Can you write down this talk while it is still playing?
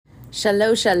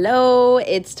Shalom, shalom.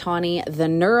 It's Tawny, the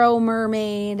Neuro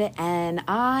Mermaid, and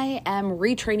I am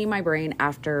retraining my brain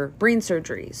after brain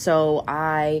surgery. So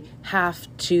I have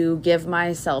to give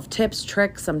myself tips,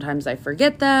 tricks. Sometimes I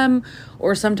forget them,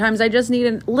 or sometimes I just need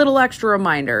a little extra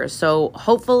reminder. So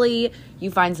hopefully you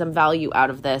find some value out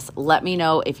of this. Let me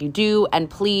know if you do, and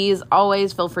please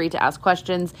always feel free to ask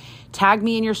questions. Tag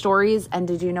me in your stories. And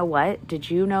did you know what? Did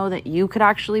you know that you could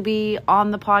actually be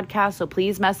on the podcast? So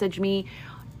please message me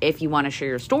if you want to share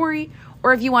your story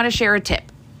or if you want to share a tip.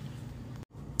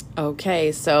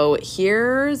 Okay, so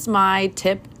here's my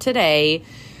tip today,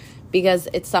 because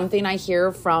it's something I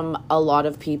hear from a lot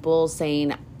of people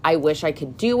saying, I wish I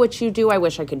could do what you do. I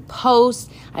wish I could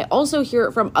post. I also hear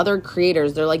it from other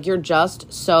creators. They're like, you're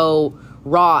just so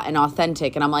raw and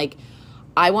authentic. And I'm like,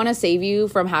 I want to save you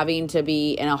from having to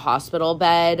be in a hospital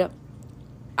bed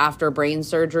after brain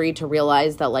surgery to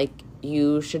realize that, like,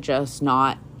 you should just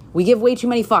not. We give way too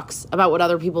many fucks about what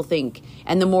other people think.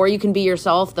 And the more you can be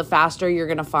yourself, the faster you're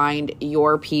going to find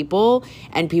your people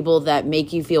and people that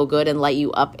make you feel good and light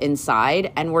you up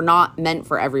inside. And we're not meant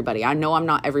for everybody. I know I'm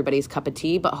not everybody's cup of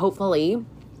tea, but hopefully,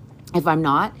 if I'm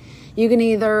not, you can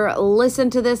either listen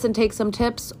to this and take some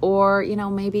tips, or, you know,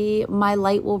 maybe my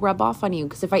light will rub off on you.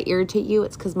 Because if I irritate you,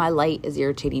 it's because my light is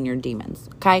irritating your demons.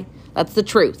 Okay? That's the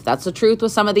truth. That's the truth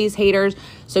with some of these haters.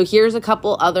 So here's a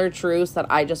couple other truths that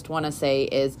I just want to say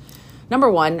is, number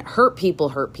one, hurt people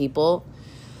hurt people.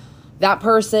 That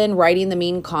person writing the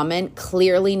mean comment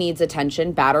clearly needs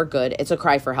attention, bad or good. It's a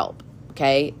cry for help.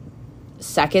 Okay?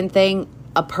 Second thing,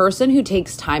 a person who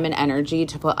takes time and energy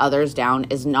to put others down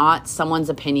is not someone's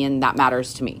opinion that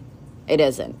matters to me. It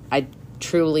isn't. I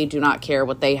truly do not care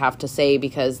what they have to say,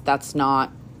 because that's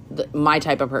not my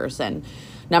type of person.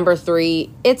 Number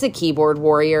three, it's a keyboard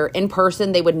warrior. In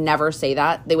person, they would never say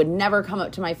that. They would never come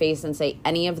up to my face and say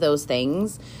any of those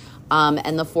things.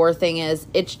 And the fourth thing is,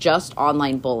 it's just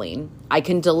online bullying. I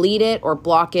can delete it or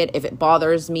block it if it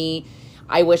bothers me.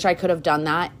 I wish I could have done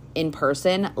that in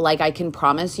person. Like, I can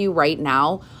promise you right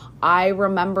now, I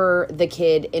remember the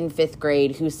kid in 5th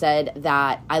grade who said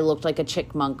that I looked like a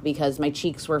chipmunk because my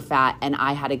cheeks were fat and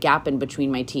I had a gap in between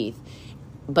my teeth.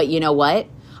 But you know what?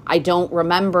 I don't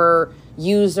remember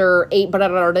user 8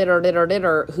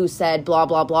 who said blah,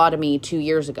 blah, blah to me 2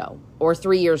 years ago or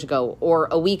 3 years ago or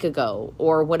a week ago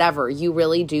or whatever. You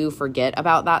really do forget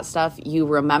about that stuff. You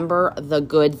remember the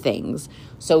good things.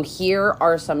 So here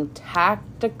are some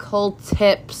tactical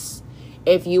tips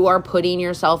if you are putting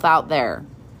yourself out there.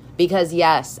 Because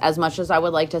yes, as much as I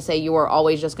would like to say you are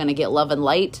always just going to get love and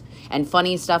light and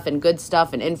funny stuff and good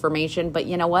stuff and information, but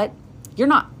you know what? You're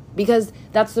not. Because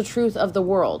that's the truth of the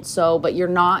world. So, but you're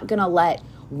not going to let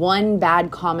one bad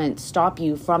comment stop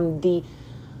you from the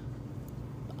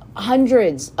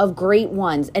hundreds of great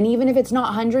ones. And even if it's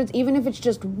not hundreds, even if it's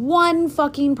just one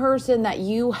fucking person that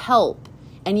you help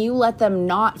and you let them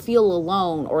not feel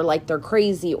alone or like they're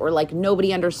crazy or like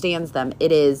nobody understands them,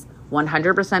 it is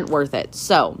 100% worth it.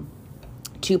 So,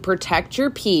 to protect your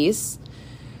peace,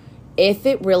 if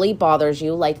it really bothers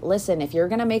you, like, listen, if you're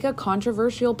going to make a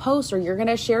controversial post or you're going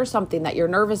to share something that you're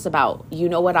nervous about, you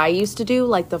know what I used to do?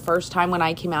 Like, the first time when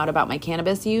I came out about my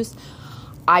cannabis use,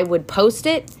 I would post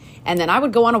it and then I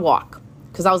would go on a walk,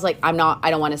 because I was like, I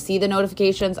don't want to see the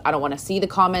notifications. I don't want to see the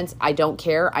comments. I don't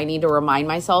care. I need to remind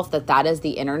myself that that is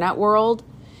the internet world.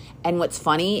 And what's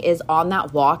funny is on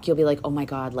that walk, you'll be like, oh my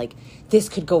God, like this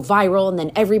could go viral. And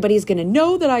then everybody's going to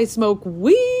know that I smoke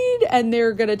weed and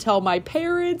they're going to tell my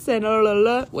parents and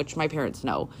which my parents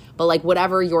know. But like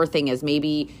whatever your thing is,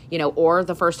 maybe, you know, or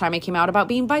the first time I came out about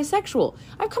being bisexual.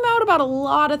 I've come out about a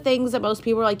lot of things that most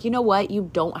people are like, you know what? You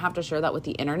don't have to share that with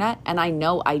the internet. And I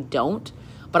know I don't,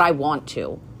 but I want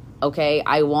to. Okay.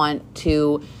 I want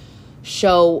to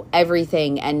show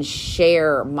everything and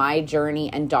share my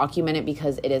journey and document it,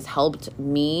 because it has helped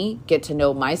me get to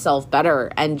know myself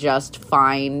better and just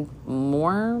find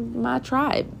more my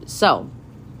tribe. So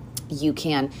you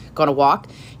can go on a walk.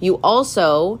 You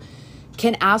also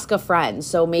can ask a friend.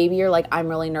 So maybe you're like, I'm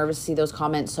really nervous to see those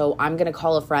comments, so I'm going to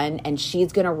call a friend and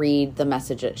she's going to read the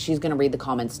messages. She's going to read the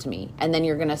comments to me. And then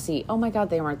you're going to see, oh my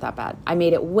God, they weren't that bad. I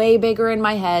made it way bigger in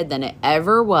my head than it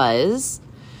ever was.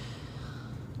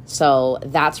 So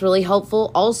that's really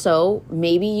helpful. Also,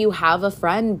 maybe you have a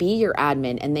friend be your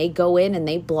admin and they go in and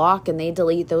they block and they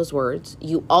delete those words.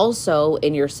 You also,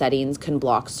 in your settings, can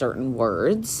block certain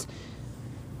words.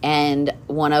 And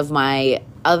one of my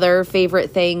other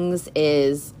favorite things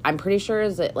is, I'm pretty sure,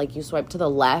 is that like you swipe to the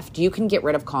left, you can get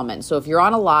rid of comments. So if you're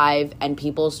on a live and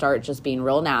people start just being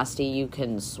real nasty, you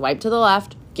can swipe to the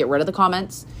left, get rid of the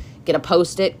comments, get a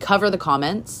Post-it, cover the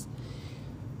comments.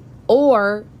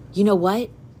 Or, you know what?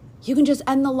 you can just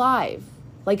end the live.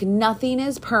 Like, nothing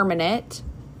is permanent.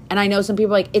 And I know some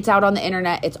people are like, it's out on the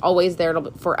internet. It's always there.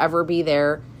 It'll forever be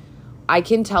there. I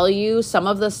can tell you some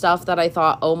of the stuff that I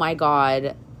thought, oh my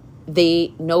God,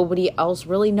 nobody else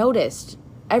really noticed.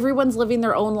 Everyone's living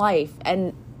their own life.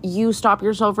 And you stop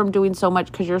yourself from doing so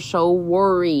much because you're so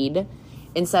worried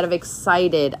instead of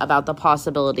excited about the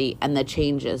possibility and the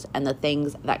changes and the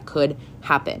things that could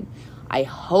happen. I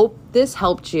hope this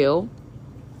helped you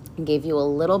and gave you a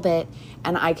little bit.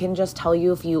 And I can just tell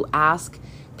you, if you ask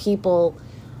people,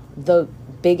 the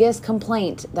biggest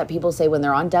complaint that people say when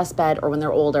they're on deathbed or when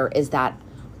they're older is that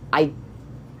I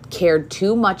cared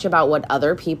too much about what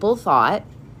other people thought.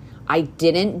 I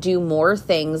didn't do more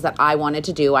things that I wanted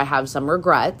to do. I have some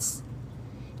regrets.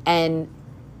 And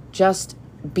just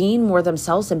being more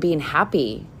themselves and being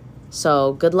happy.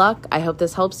 So good luck. I hope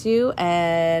this helps you.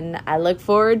 And I look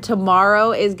forward.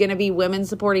 Tomorrow is going to be Women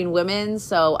Supporting Women.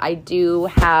 So I do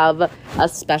have a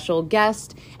special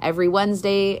guest. Every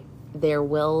Wednesday, there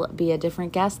will be a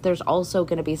different guest. There's also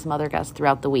going to be some other guests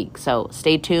throughout the week. So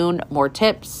stay tuned. More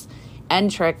tips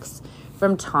and tricks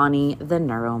from Tawny, the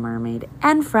Neuro Mermaid,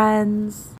 and friends.